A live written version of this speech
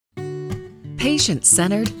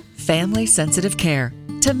patient-centered, family-sensitive care.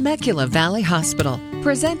 Temecula Valley Hospital,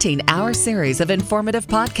 presenting our series of informative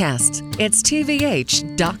podcasts. It's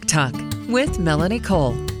TVH Doc Talk with Melanie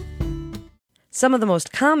Cole. Some of the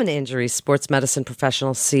most common injuries sports medicine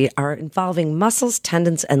professionals see are involving muscles,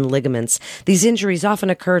 tendons, and ligaments. These injuries often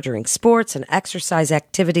occur during sports and exercise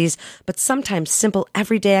activities, but sometimes simple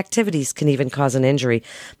everyday activities can even cause an injury.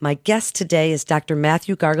 My guest today is Dr.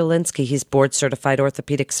 Matthew Gargulinski. He's board-certified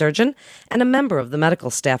orthopedic surgeon and a member of the medical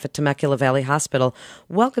staff at Temecula Valley Hospital.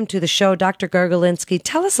 Welcome to the show, Dr. Gargulinski.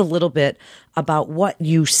 Tell us a little bit about what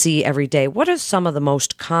you see every day. What are some of the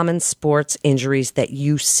most common sports injuries that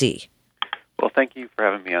you see? Well, thank you for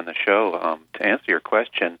having me on the show. To answer your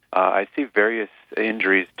question, I see various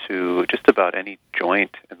injuries to just about any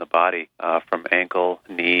joint in the body, from ankle,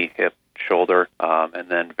 knee, hip, shoulder, and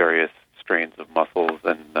then various strains of muscles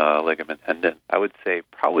and ligament tendon. I would say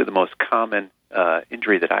probably the most common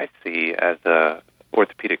injury that I see as a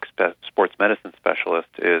orthopedic sports medicine specialist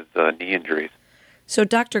is knee injuries. So,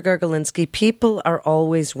 Dr. Gargulinski, people are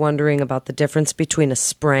always wondering about the difference between a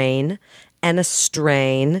sprain and a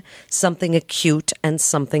strain, something acute and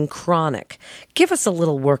something chronic. Give us a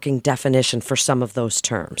little working definition for some of those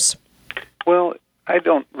terms. Well, I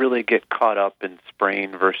don't really get caught up in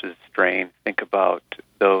sprain versus strain. Think about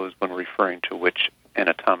those when referring to which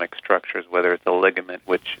anatomic structures, whether it's a ligament,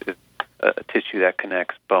 which is a tissue that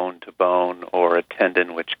connects bone to bone, or a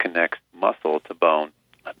tendon, which connects muscle to bone.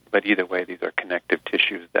 But either way, these are connective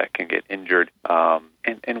tissues that can get injured.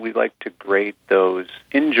 And we like to grade those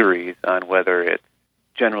injuries on whether it's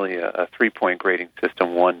generally a three-point grading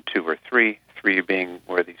system, 1, 2, or 3. 3 being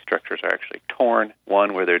where these structures are actually torn,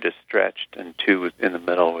 1 where they're just stretched, and 2 is in the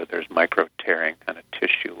middle where there's micro-tearing on a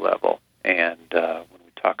tissue level. And when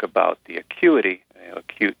we talk about the acuity,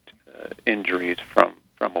 acute injuries from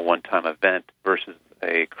a one-time event versus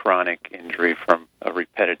a chronic injury from a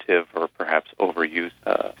repetitive or perhaps overuse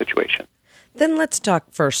situation. Then let's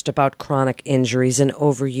talk first about chronic injuries and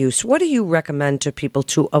overuse. What do you recommend to people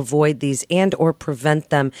to avoid these and or prevent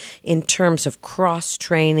them in terms of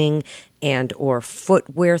cross-training and or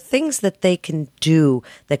footwear, things that they can do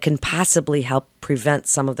that can possibly help prevent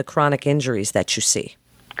some of the chronic injuries that you see?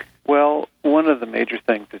 Well, one of the major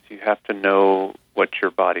things is you have to know what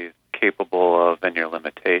your body is capable of and your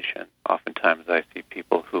limitation. Oftentimes I see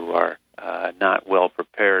people who are not well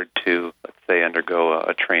prepared to, let's say, undergo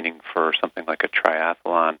a training for something like a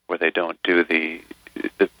triathlon, where they don't do the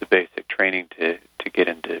basic training to get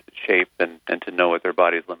into shape and to know what their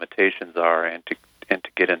body's limitations are, and to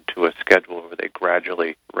get into a schedule where they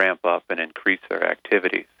gradually ramp up and increase their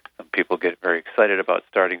activities. Some people get very excited about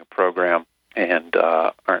starting a program and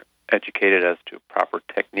aren't educated as to proper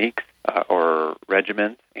techniques or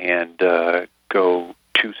regimens, and go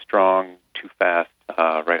too strong, too fast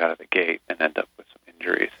right out of the gate and end up with some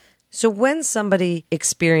injuries. So when somebody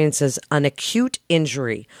experiences an acute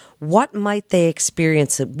injury, what might they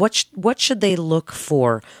experience? What should they look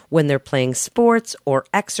for when they're playing sports or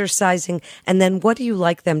exercising? And then what do you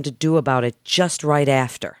like them to do about it just right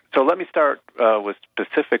after? So let me start with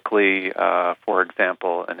specifically, for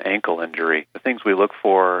example, an ankle injury. The things we look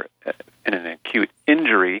for in an acute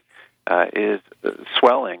injury is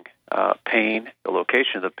swelling, pain, the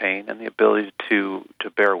location of the pain, and the ability to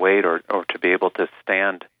bear weight or to be able to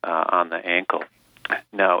stand on the ankle.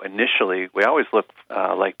 Now, initially, we always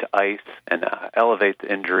like to ice and elevate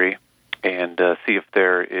the injury and see if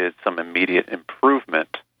there is some immediate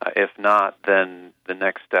improvement. If not, then the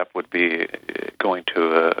next step would be going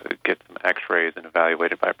to get some x-rays and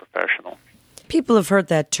evaluated by a professional. People have heard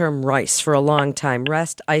that term RICE for a long time,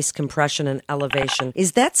 rest, ice, compression, and elevation.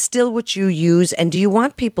 Is that still what you use? And do you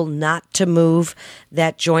want people not to move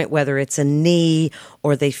that joint, whether it's a knee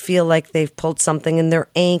or they feel like they've pulled something in their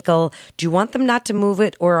ankle? Do you want them not to move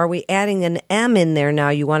it, or are we adding an M in there now?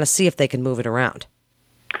 You want to see if they can move it around?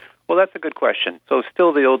 Well, that's a good question. So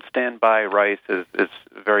still the old standby RICE is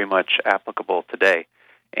very much applicable today,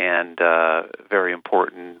 and very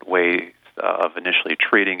important ways of initially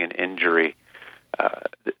treating an injury.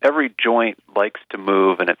 Every joint likes to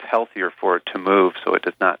move, and it's healthier for it to move so it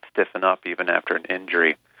does not stiffen up even after an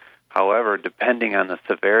injury. However, depending on the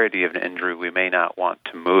severity of an injury, we may not want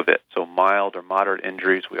to move it. So mild or moderate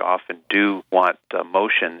injuries, we often do want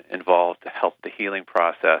motion involved to help the healing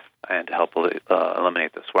process and to help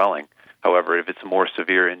eliminate the swelling. However, if it's a more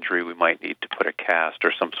severe injury, we might need to put a cast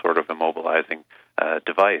or some sort of immobilizing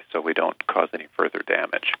device so we don't cause any further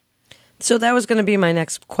damage. So that was going to be my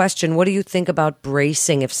next question. What do you think about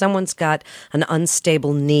bracing? If someone's got an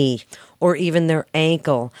unstable knee or even their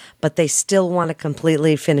ankle, but they still want to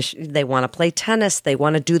completely finish, they want to play tennis, they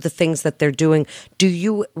want to do the things that they're doing, do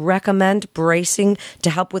you recommend bracing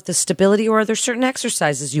to help with the stability, or are there certain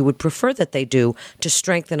exercises you would prefer that they do to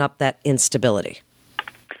strengthen up that instability?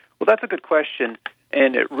 Well, that's a good question,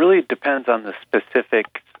 and it really depends on the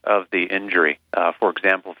specifics of the injury. For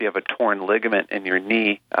example, if you have a torn ligament in your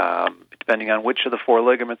knee, depending on which of the four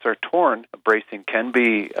ligaments are torn, bracing can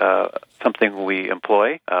be something we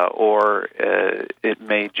employ, or it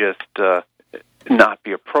may just not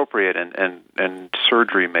be appropriate, and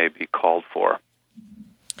surgery may be called for.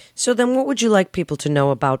 So then what would you like people to know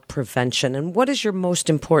about prevention, and what is your most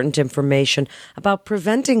important information about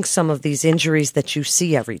preventing some of these injuries that you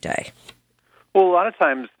see every day? Well, a lot of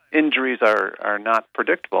times injuries are not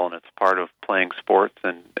predictable, and it's part of playing sports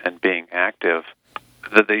and being active.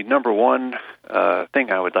 The number one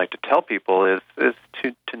thing I would like to tell people is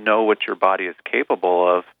to know what your body is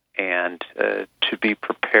capable of, and to be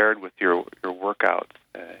prepared with your workouts,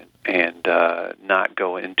 and not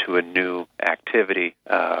go into a new activity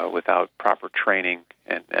without proper training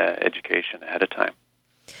and education ahead of time.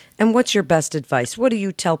 And what's your best advice? What do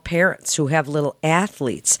you tell parents who have little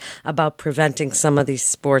athletes about preventing some of these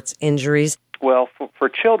sports injuries? Well, for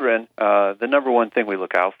children, the number one thing we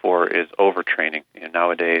look out for is overtraining.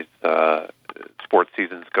 Nowadays, sports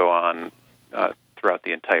seasons go on throughout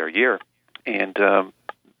the entire year, and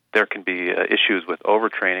there can be issues with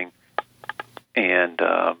overtraining and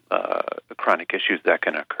chronic issues that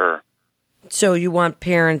can occur. So you want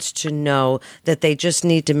parents to know that they just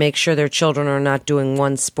need to make sure their children are not doing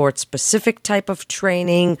one sport-specific type of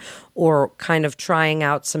training or kind of trying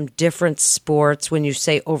out some different sports. When you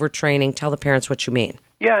say overtraining, tell the parents what you mean.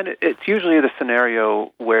 Yeah, and it's usually the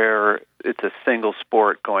scenario where it's a single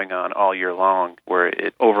sport going on all year long, where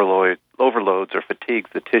it overloads or fatigues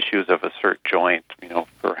the tissues of a certain joint,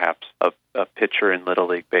 perhaps a pitcher in Little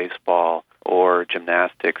League Baseball or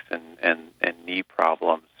gymnastics and knee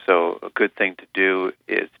problems. So a good thing to do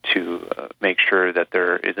is to make sure that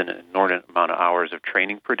there is an inordinate amount of hours of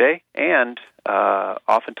training per day, and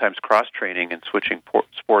oftentimes cross-training and switching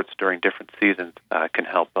sports during different seasons can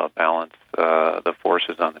help balance the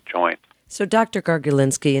forces on the joints. So, Dr.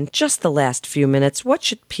 Gargulinski, in just the last few minutes, what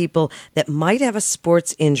should people that might have a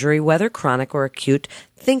sports injury, whether chronic or acute,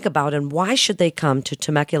 think about, and why should they come to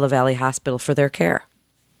Temecula Valley Hospital for their care?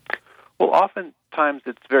 Well, oftentimes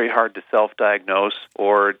it's very hard to self-diagnose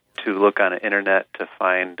or to look on the internet to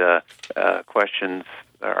find questions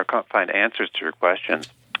or find answers to your questions.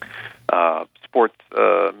 Sports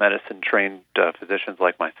medicine-trained physicians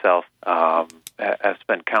like myself have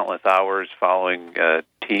spent countless hours following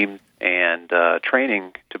teams and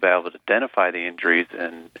training to be able to identify the injuries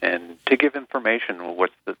and to give information on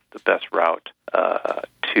what's the best route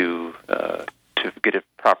to get a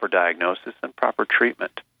proper diagnosis and proper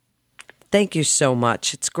treatment. Thank you so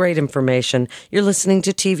much. It's great information. You're listening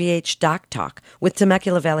to TVH Doc Talk with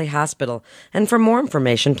Temecula Valley Hospital. And for more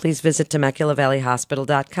information, please visit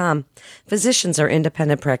TemeculaValleyHospital.com. Physicians are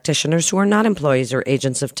independent practitioners who are not employees or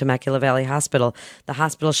agents of Temecula Valley Hospital. The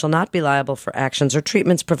hospital shall not be liable for actions or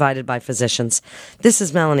treatments provided by physicians. This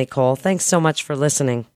is Melanie Cole. Thanks so much for listening.